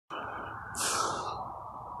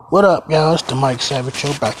What up, y'all? It's the Mike Savage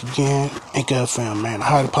Show back again. Anchor FM, man. The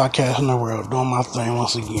hottest podcast in the world. Doing my thing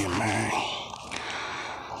once again, man.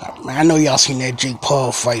 Man, I know y'all seen that Jake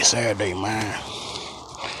Paul fight Saturday, man.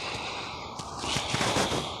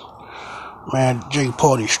 Man, Jake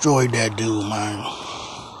Paul destroyed that dude, man.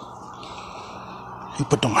 He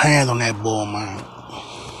put them hands on that bull, man.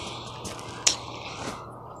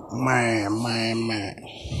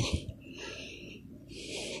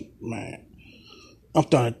 Man. I'm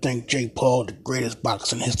starting to think Jake Paul the greatest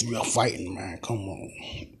boxer in the history of fighting, man. Come on.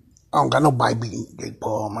 I don't got nobody beating Jake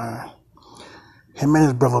Paul, man. Him and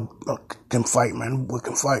his brother can fight, man. We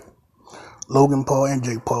can fight. Logan Paul and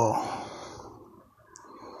Jake Paul.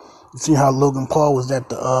 You see how Logan Paul was at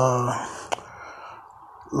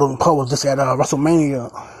WrestleMania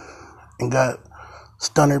and got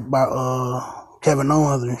stunned by Kevin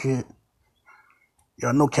Owens and shit.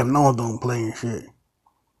 Y'all know Kevin Owens don't play and shit.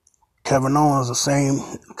 Kevin Owens the same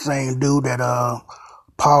dude that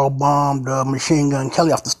power bombed Machine Gun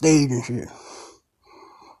Kelly off the stage and shit.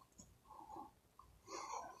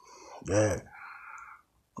 Yeah.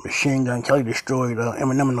 Machine Gun Kelly destroyed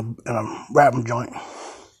Eminem in a rapping joint.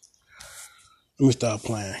 Let me start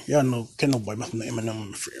playing. Y'all know, can't nobody mess with Eminem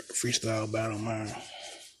in the freestyle battle, man.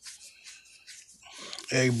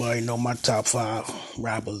 Everybody know my top 5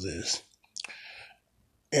 rappers is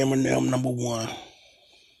Eminem number 1.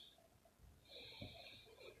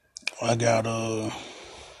 I got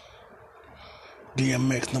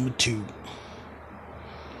DMX number 2.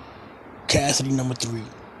 Cassidy number 3.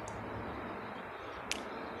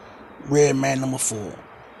 Redman number 4.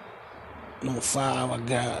 Number 5 I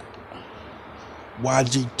got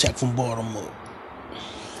YG Tech from Baltimore.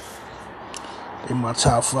 In my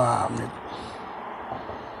top 5, nigga.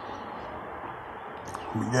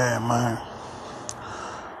 But yeah, man.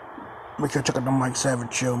 Make sure you check out the Mike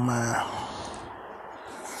Savage Show, man.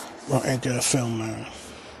 On Anchor FM, man.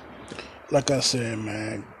 Like I said,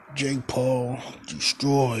 man, Jake Paul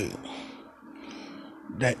destroyed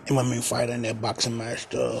that MMA fight in that boxing match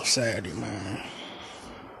Saturday, man.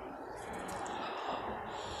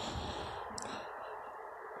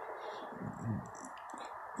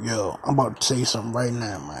 Yo, I'm about to say something right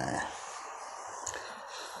now, man.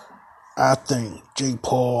 I think Jake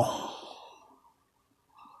Paul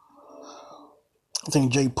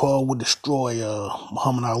would destroy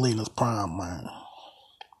Muhammad Ali in his prime, man.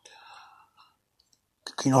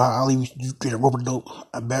 You know how Ali used to do that rope-a-dope?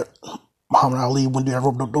 I bet Muhammad Ali wouldn't do that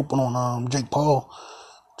rope-a-dope on Jake Paul.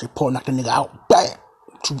 Jake Paul knocked the nigga out. Bam!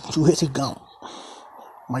 Two hits, he gone.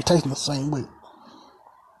 Mike Tyson the same way.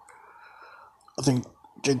 I think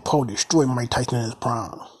Jake Paul destroyed Mike Tyson in his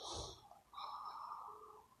prime.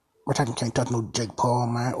 Mike Tyson can't touch no Jake Paul,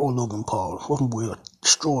 man, or Logan Paul. Both of them will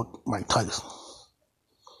destroy Mike Tyson.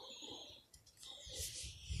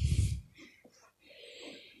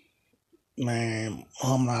 Man,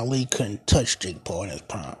 Muhammad Ali couldn't touch Jake Paul in his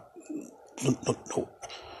prime. No.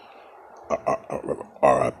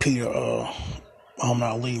 R.I.P. to Muhammad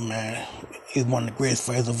Ali, man. He's one of the greatest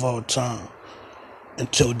fighters of all time.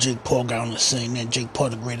 Until Jake Paul got on the scene, then Jake Paul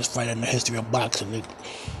the greatest fighter in the history of boxing, nigga.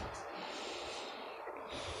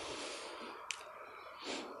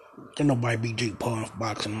 Can't nobody beat Jake Paul in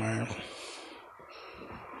boxing, man.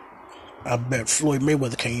 I bet Floyd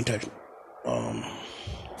Mayweather can't touch him.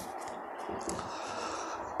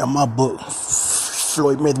 In my book,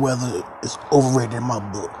 Floyd Mayweather is overrated in my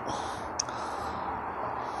book.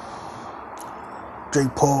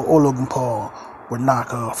 Jake Paul or Logan Paul would knock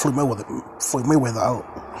Floyd Mayweather out.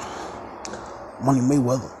 Money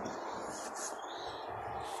Mayweather.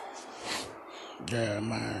 Yeah,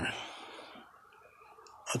 man.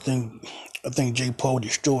 I think Jake Paul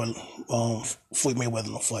destroyed Floyd Mayweather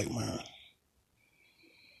in the fight, man.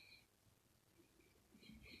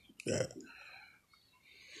 Yeah.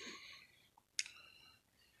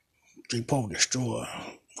 Jake Paul destroyed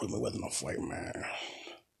Floyd Mayweather in the fight, man.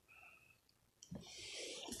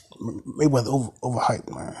 Mayweather overhyped,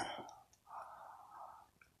 man.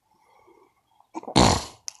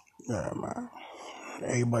 Yeah, man.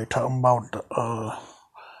 Everybody talking about the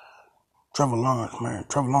Trevor Lawrence, man.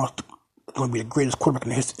 Trevor Lawrence is going to be the greatest quarterback in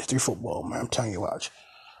the history of football, man. I'm telling you, watch.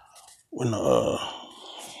 When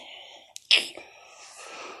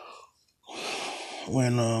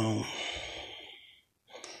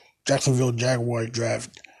Jacksonville Jaguars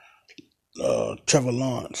draft Trevor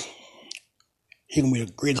Lawrence, he gonna be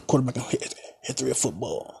the greatest quarterback in history of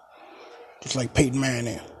football. Just like Peyton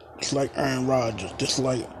Manning, just like Aaron Rodgers, just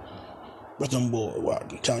like Western Bull.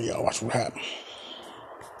 I'm telling y'all, watch what happens.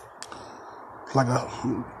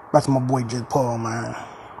 That's my boy Jake Paul, man.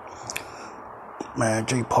 Man,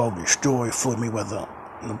 Jake Paul destroyed Floyd Mayweather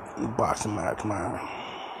in the boxing match, man.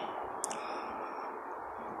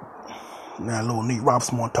 Now, little Nate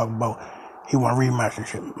Robinson want to talk about he want a rematch and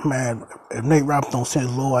shit. Man, if Nate Robinson don't send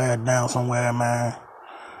his little ass down somewhere, man.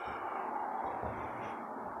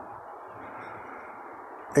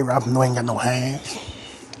 Nate Robinson ain't got no hands.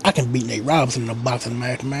 I can beat Nate Robinson in a boxing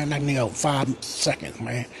match, man. That nigga out 5 seconds,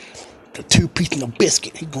 man. The 2 pieces of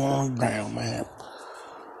biscuit, he going on the ground, man.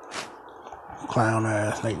 Clown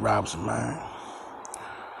ass Nate Robinson, man.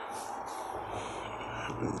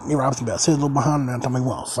 Nate Robinson about 6 little behind that time he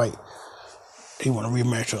want to fight. He want a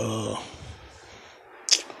rematch.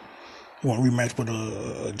 He want a rematch with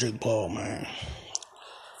Jake Paul, man.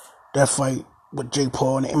 That fight with Jake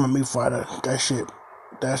Paul and the MMA fighter, that shit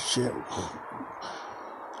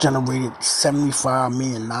generated $75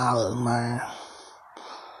 million, man.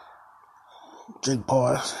 Jake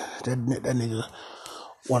Paul, that nigga,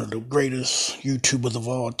 one of the greatest YouTubers of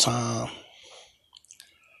all time.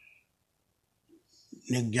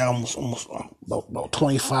 Nigga got almost about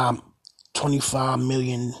 25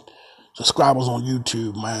 million subscribers on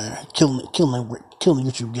YouTube, man. Killing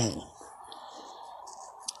YouTube game.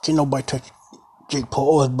 Can't nobody touch Jake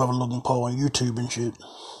Paul or his brother Logan Paul on YouTube and shit.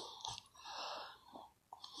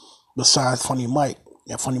 Besides Funny Mike.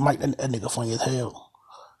 Yeah, Funny Mike, that nigga funny as hell.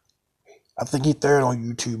 I think he third on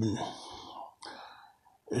YouTube, and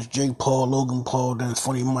it's Jake Paul, Logan Paul, then it's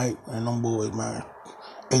Funny Mike, and them boys, man.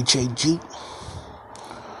 HAG.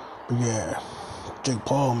 But yeah, Jake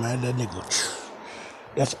Paul, man, that nigga,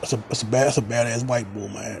 that's a badass white boy,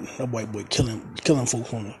 man. That white boy killing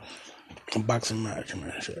folks on a boxing match,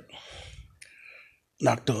 man. Shit.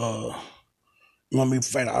 Knocked you want me to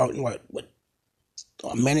fight out in what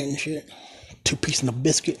a minute and shit? 2 pieces of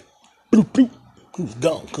biscuit. Bloop bloop. He was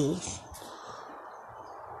gone, cuz.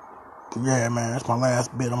 Yeah, man, that's my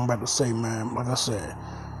last bit I'm about to say, man. Like I said,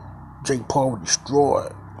 Jake Paul would destroy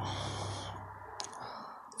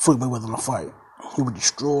Floyd Mayweather in a fight. He would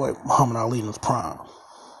destroy Muhammad Ali in his prime.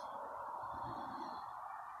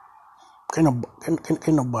 Can't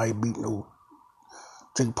nobody beat no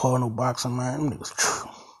Jake Paul in no boxing, man. Them niggas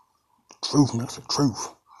truth, man. That's the truth.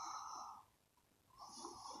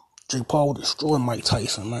 Jake Paul would destroy Mike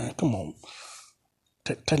Tyson, man. Come on.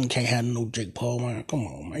 Tyson can't have no Jake Paul, man. Come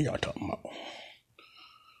on, man. Y'all talking about.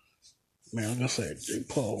 Man, like I said, Jake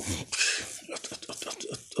Paul.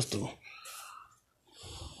 That's the.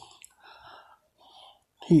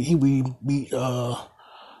 He beat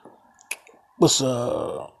what's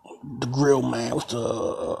the grill man? What's the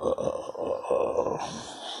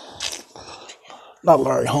not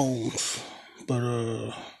Larry Holmes, but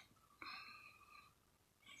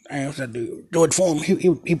what's that dude? George Foreman.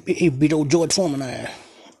 He beat old George Foreman ass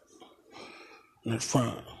in his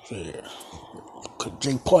front. So yeah, cause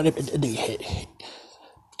Jake Paul, they we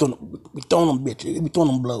throwing them bitches, we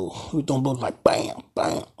throwing them blows like bam,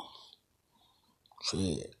 bam. So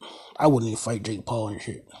yeah, I wouldn't even fight Jake Paul and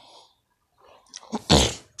shit.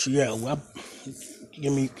 So yeah, well,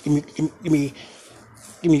 give me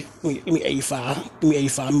 85. Give me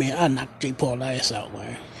 85, man. I knock Jake Paul's ass out,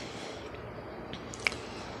 man.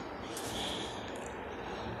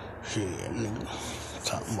 Shit, nigga.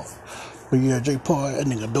 Talking about. But yeah, Jake Paul, that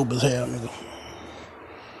nigga dope as hell, nigga.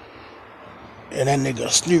 And that nigga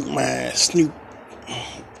Snoop, man. Snoop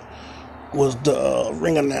was the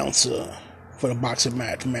ring announcer for the boxing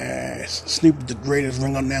match, man. Snoop is the greatest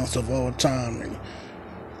ring announcer of all time, nigga.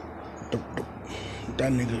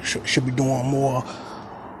 That nigga should be doing more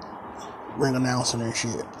ring announcing and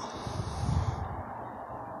shit.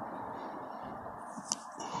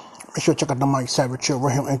 Make sure to check out the Mike Savage Show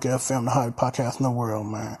right here on Anchor FM, the hottest podcast in the world,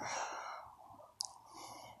 man.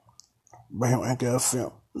 Right here on Anchor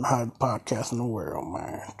FM, the hottest podcast in the world,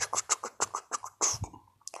 man.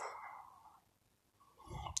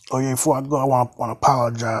 Oh yeah, before I go, I want to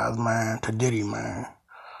apologize, man, to Diddy, man,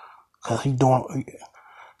 cause the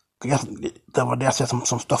other day I said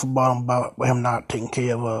some stuff about him not taking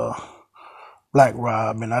care of Black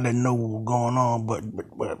Rob, and I didn't know what was going on, but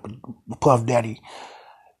Puff Daddy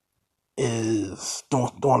is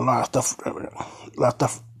doing a lot of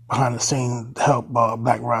stuff behind the scenes to help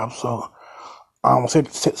Black Rob. So I don't say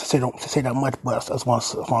that much, but I just want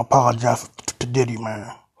to apologize to Diddy,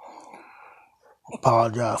 man.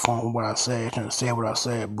 Apologize for what I said. I shouldn't say what I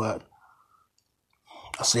said, but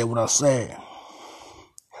I said what I said.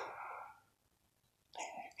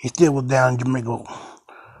 He still was down in Jamaica.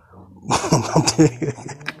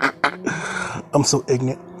 I'm so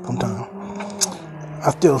ignorant sometimes. I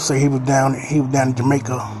still say he was down in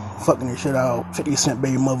Jamaica fucking the shit out 50 Cent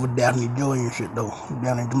baby mother Daphne Joy and shit though.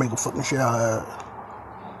 Down in Jamaica fucking shit out.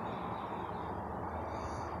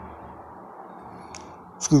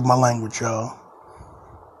 Excuse my language, y'all.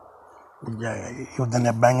 But yeah, he was in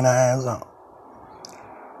there banging her ass up.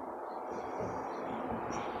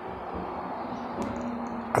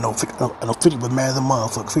 I know 50 was mad as a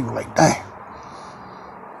motherfucker. 50 was like, dang.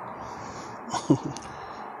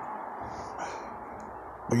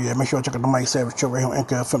 But yeah, make sure you check out the Mike Savage Show right here on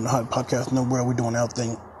Anchor FM, the hot podcast in the world. We doing our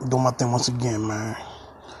thing. Doing my thing once again, man.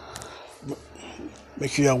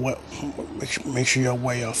 Make sure y'all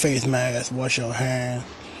wear your face mask, wash your hands.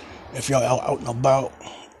 If y'all out and about,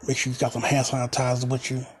 make sure you got some hand sanitizer with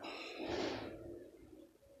you.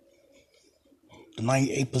 The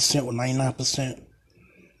 98% or 99%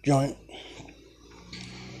 joint.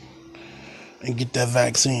 And get that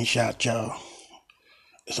vaccine shot, y'all.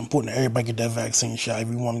 It's important that everybody get that vaccine shot if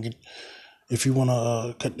you want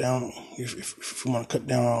to cut down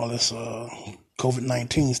all this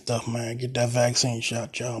COVID-19 stuff, man. Get that vaccine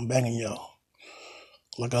shot, y'all. I'm begging y'all.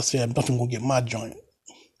 Like I said, nothing gonna get my joint.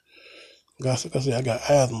 Like I said, I got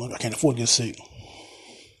asthma. I can't afford to get sick.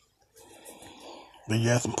 But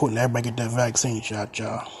yeah, it's important that everybody get that vaccine shot,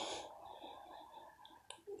 y'all.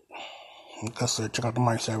 Like I said, check out the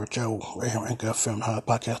Mike Savage Show right here on Anchor FM, the hottest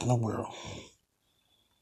podcast in the world.